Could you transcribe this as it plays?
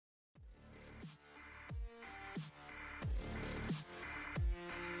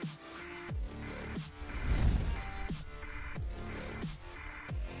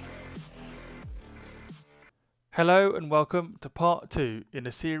Hello and welcome to part 2 in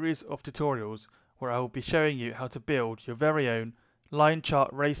a series of tutorials where I will be showing you how to build your very own line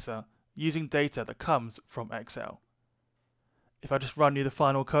chart racer using data that comes from Excel. If I just run you the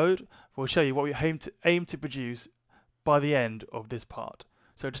final code, we'll show you what we aim to produce by the end of this part.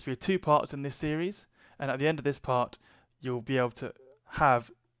 So it'll just be 2 parts in this series, and at the end of this part you'll be able to have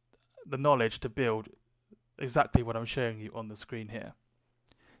the knowledge to build exactly what I'm showing you on the screen here.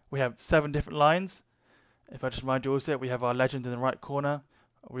 We have 7 different lines. If I just remind you also, we have our legend in the right corner.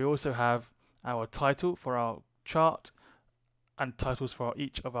 We also have our title for our chart and titles for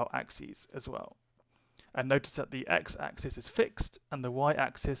each of our axes as well. And notice that the x-axis is fixed and the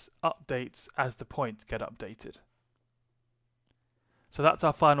y-axis updates as the points get updated. So that's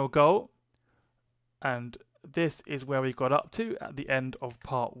our final goal, and this is where we got up to at the end of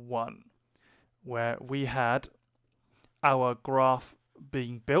part 1, where we had our graph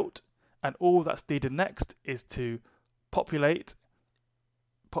being built, and all that's needed next is to populate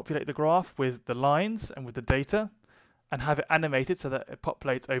the graph with the lines and with the data, and have it animated so that it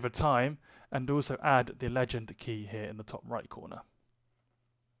populates over time, and also add the legend key here in the top right corner.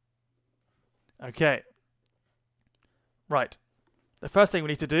 Okay, right. The first thing we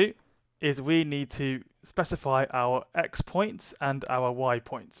need to do is we need to specify our x points and our y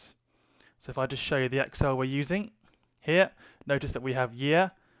points. So if I just show you the Excel we're using here, notice that we have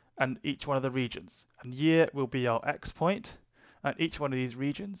year and each one of the regions. And year will be our x point, and each one of these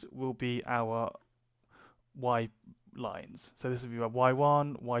regions will be our y lines. So this will be our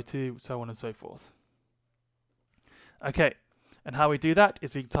y1, y2, so on and so forth. Okay, and how we do that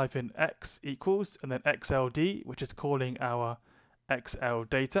is we type in x equals and then xld, which is calling our XL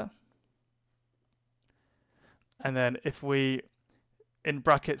data. And then if we, in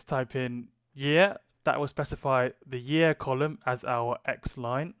brackets, type in year, that will specify the year column as our x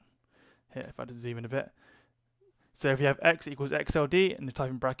line. Here, if I just zoom in a bit. So if we have x equals xld and you type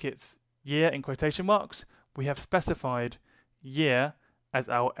in brackets year in quotation marks, we have specified year as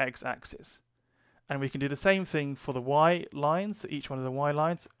our x-axis. And we can do the same thing for the y lines, so each one of the y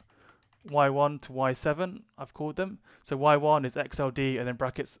lines, y1 to y7, I've called them. So y1 is xld and then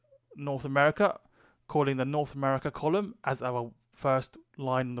brackets North America, calling the North America column as our first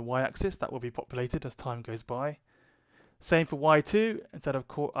line on the y-axis. That will be populated as time goes by. Same for y2, instead of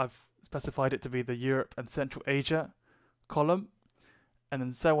I've specified it to be the Europe and Central Asia column, and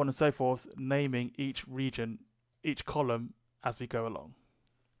then so on and so forth, naming each region, each column as we go along.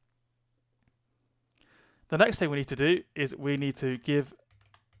 The next thing we need to do is we need to give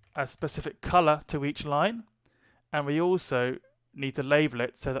a specific color to each line, and we also need to label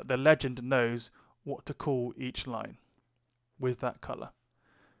it so that the legend knows what to call each line with that color.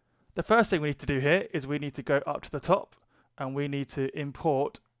 The first thing we need to do here is we need to go up to the top and we need to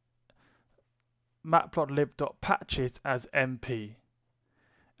import matplotlib.patches as MP.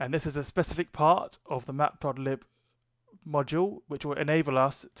 And this is a specific part of the matplotlib module which will enable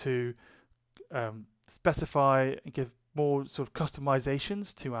us to specify and give more sort of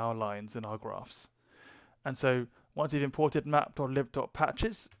customizations to our lines and our graphs. And so once you've imported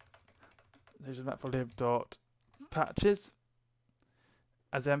matplotlib.patches, there's matplotlib.patches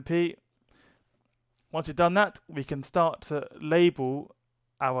as MP. Once you've done that, we can start to label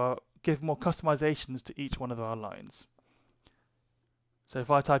give more customizations to each one of our lines. So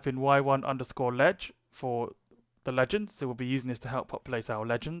if I type in y1 underscore leg for the legend, so we'll be using this to help populate our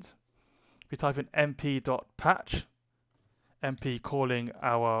legend. We type in mp.patch, mp calling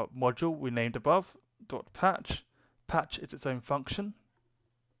our module we named above, .patch. Patch is its own function.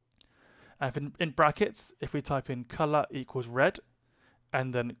 And in brackets, if we type in color equals red,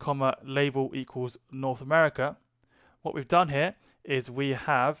 and then comma label equals North America, what we've done here is we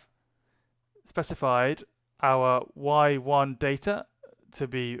have specified our y1 data to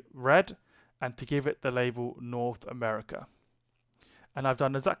be red and to give it the label North America. And I've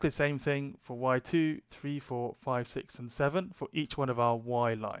done exactly the same thing for y2, 3, 4, 5, 6 and 7 for each one of our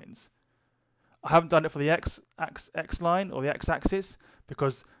y lines. I haven't done it for the x line or the x-axis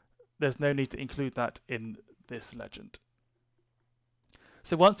because there's no need to include that in this legend.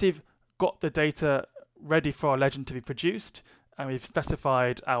 So once you've got the data ready for our legend to be produced and we've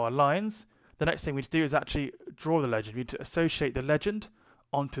specified our lines, the next thing we need to do is actually draw the legend. We need to associate the legend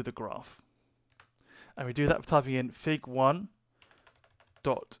onto the graph. And we do that by typing in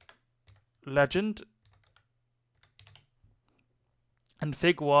fig1.legend. And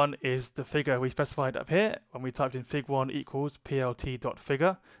fig1 is the figure we specified up here when we typed in fig1 equals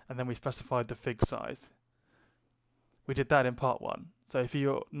plt.figure, and then we specified the fig size. We did that in part 1. So if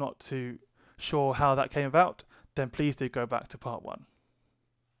you're not too sure how that came about, then please do go back to part 1.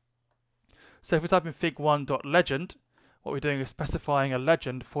 So if we type in fig1.legend, what we're doing is specifying a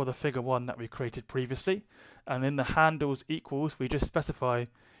legend for the figure 1 that we created previously. And in the handles equals, we just specify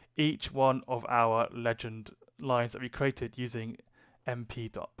each one of our legend lines that we created using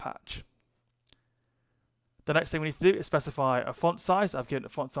mp.patch. The next thing we need to do is specify a font size. I've given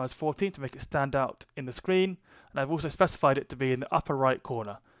it font size 14 to make it stand out in the screen. And I've also specified it to be in the upper right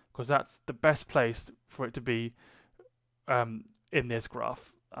corner, because that's the best place for it to be in this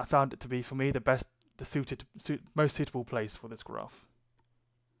graph. I found it to be, for me, most suitable place for this graph.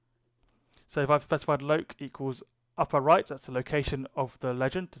 So if I've specified loc equals upper right, that's the location of the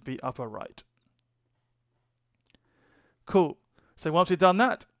legend to be upper right. Cool. So once we've done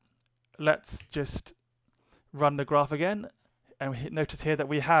that, let's just run the graph again, and we notice here that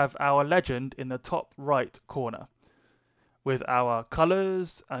we have our legend in the top right corner with our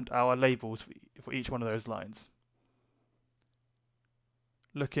colors and our labels for each one of those lines.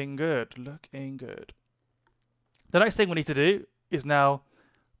 Looking good, looking good. The next thing we need to do is now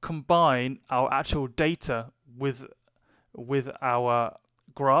combine our actual data with our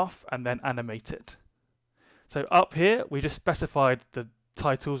graph and then animate it. So up here, we just specified the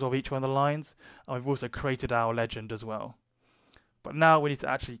titles of each one of the lines, and we've also created our legend as well. But now we need to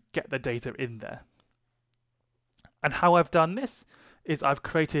actually get the data in there. And how I've done this is I've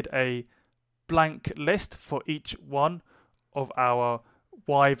created a blank list for each one of our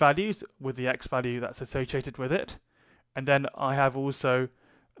y values with the x value that's associated with it. And then I have also,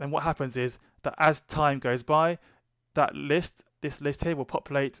 and what happens is that as time goes by, this list here will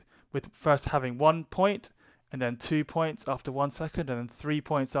populate with first having 1 point, and then 2 points after 1 second, and then 3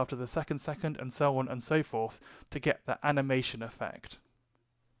 points after the second, and so on and so forth to get that animation effect.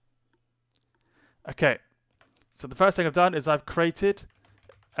 Okay, so the first thing I've done is I've created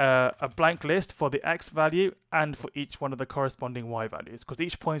a blank list for the x value and for each one of the corresponding y values, because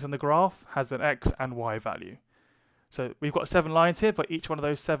each point on the graph has an x and y value. So we've got 7 lines here, but each one of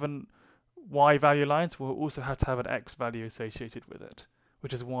those 7 y value lines will also have to have an x value associated with it,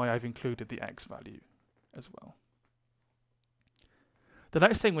 which is why I've included the x value as well. The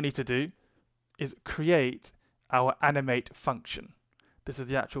next thing we need to do is create our animate function. This is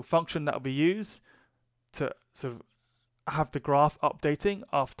the actual function that will be used to sort of have the graph updating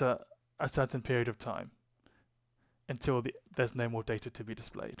after a certain period of time until there's no more data to be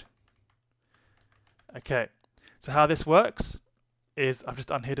displayed. Okay, so how this works is, I've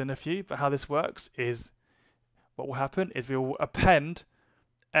just unhidden a few, but how this works is what will happen is we will append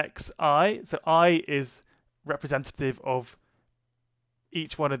xi, so I is representative of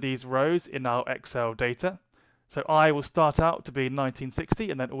each one of these rows in our Excel data. So I will start out to be 1960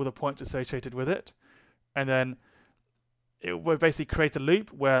 and then all the points associated with it. And then it will basically create a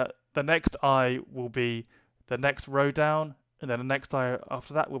loop where the next I will be the next row down, and then the next I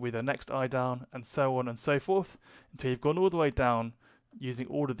after that will be the next I down, and so on and so forth, until you've gone all the way down using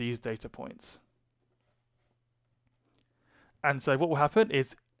all of these data points. And so what will happen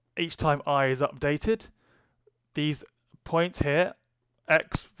is each time I is updated, these points here,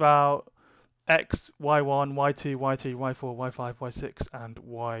 x val, x, y1, y2, y3, y4, y5, y6, and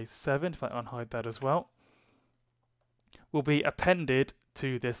y7, if I unhide that as well, will be appended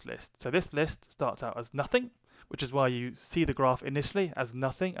to this list. So this list starts out as nothing, which is why you see the graph initially as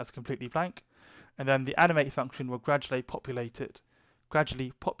nothing, as completely blank, and then the animate function will gradually populate it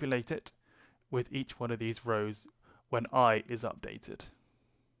with each one of these rows when I is updated.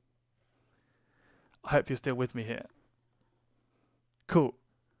 I hope you're still with me here. Cool.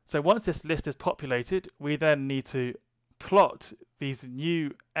 So once this list is populated, we then need to plot these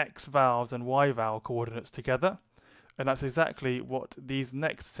new x vals and y val coordinates together. And that's exactly what these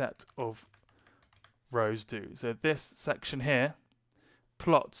next set of rows do. So this section here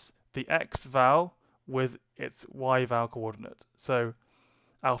plots the x val with its y val coordinate. So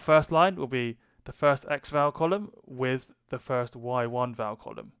our first line will be the first x val column with the first y1 val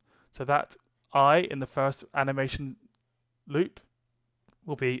column. So that I in the first animation loop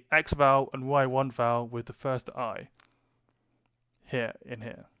will be x val and y1 val with the first I here in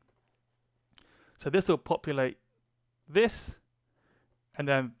here. So this will populate this, and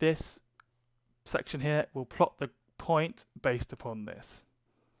then this section here will plot the point based upon this.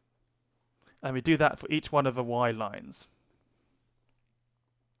 And we do that for each one of the y lines.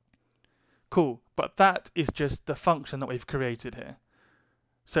 Cool, but that is just the function that we've created here.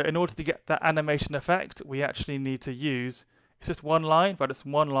 So in order to get that animation effect, we actually need to use, it's just one line, but it's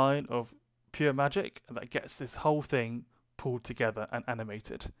one line of pure magic that gets this whole thing pulled together and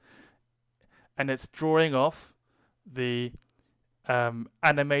animated. And it's drawing off the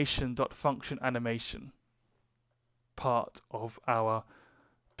animation.function animation part of our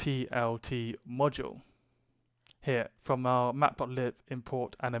plt module here from our matplotlib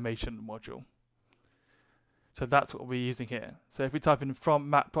import animation module. So that's what we're using here. So if we type in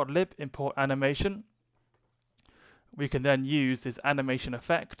from matplotlib import animation, we can then use this animation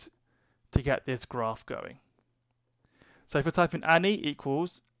effect to get this graph going. So if we type in ani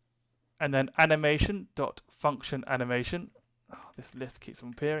equals and then animation dot function animation, oh, this list keeps on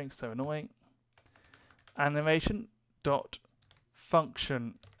appearing, so annoying. Animation dot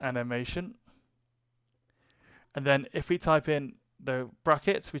function animation, and then if we type in the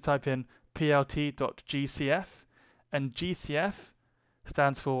brackets, we type in plt.gcf, and GCF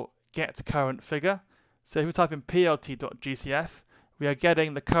stands for get current figure. So if we type in plt.gcf, we are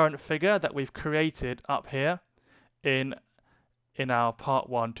getting the current figure that we've created up here in our part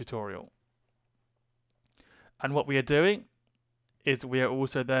 1 tutorial. And what we are doing is we are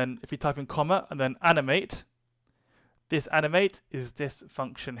also then, if we type in comma and then animate, this animate is this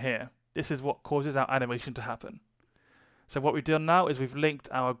function here. This is what causes our animation to happen. So what we've done now is we've linked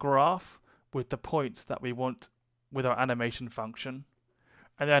our graph with the points that we want with our animation function.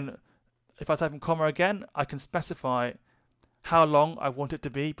 And then if I type in comma again, I can specify how long I want it to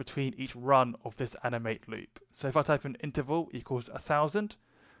be between each run of this animate loop. So if I type in interval equals 1000,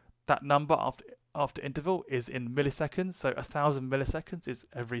 that number after interval is in milliseconds, so 1000 milliseconds is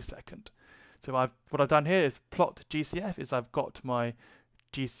every second. So what I've done here is plot GCF, is I've got my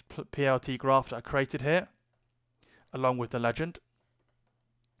PLT graph that I created here, along with the legend.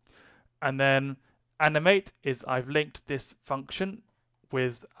 And then animate is I've linked this function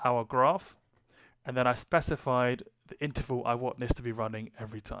with our graph, and then I specified the interval I want this to be running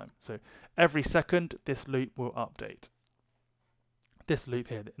every time. So every second this loop will update. This loop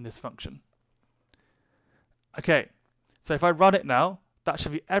here in this function. Okay, so if I run it now, that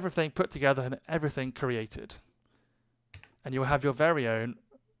should be everything put together and everything created. And you'll have your very own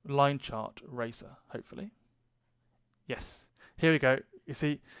line chart racer, hopefully. Yes, here we go. You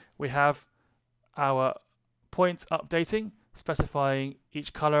see, we have our points updating, specifying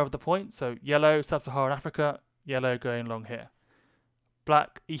each color of the point. So yellow, Sub-Saharan Africa, yellow going along here.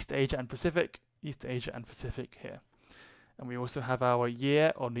 Black, East Asia and Pacific, East Asia and Pacific here. And we also have our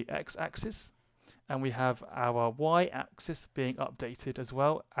year on the x-axis. And we have our y-axis being updated as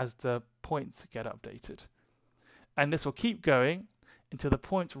well as the points get updated. And this will keep going until the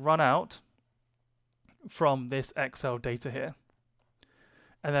points run out from this Excel data here.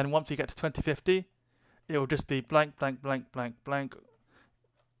 And then once we get to 2050, it will just be blank, blank, blank, blank, blank,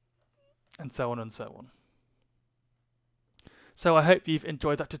 and so on and so on. So I hope you've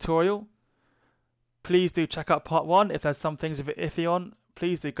enjoyed that tutorial. Please do check out part 1 if there's some things a bit iffy on.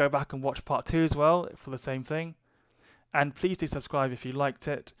 Please do go back and watch part 2 as well for the same thing. And please do subscribe if you liked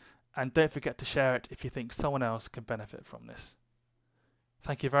it. And don't forget to share it if you think someone else can benefit from this.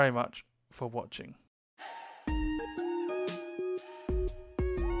 Thank you very much for watching.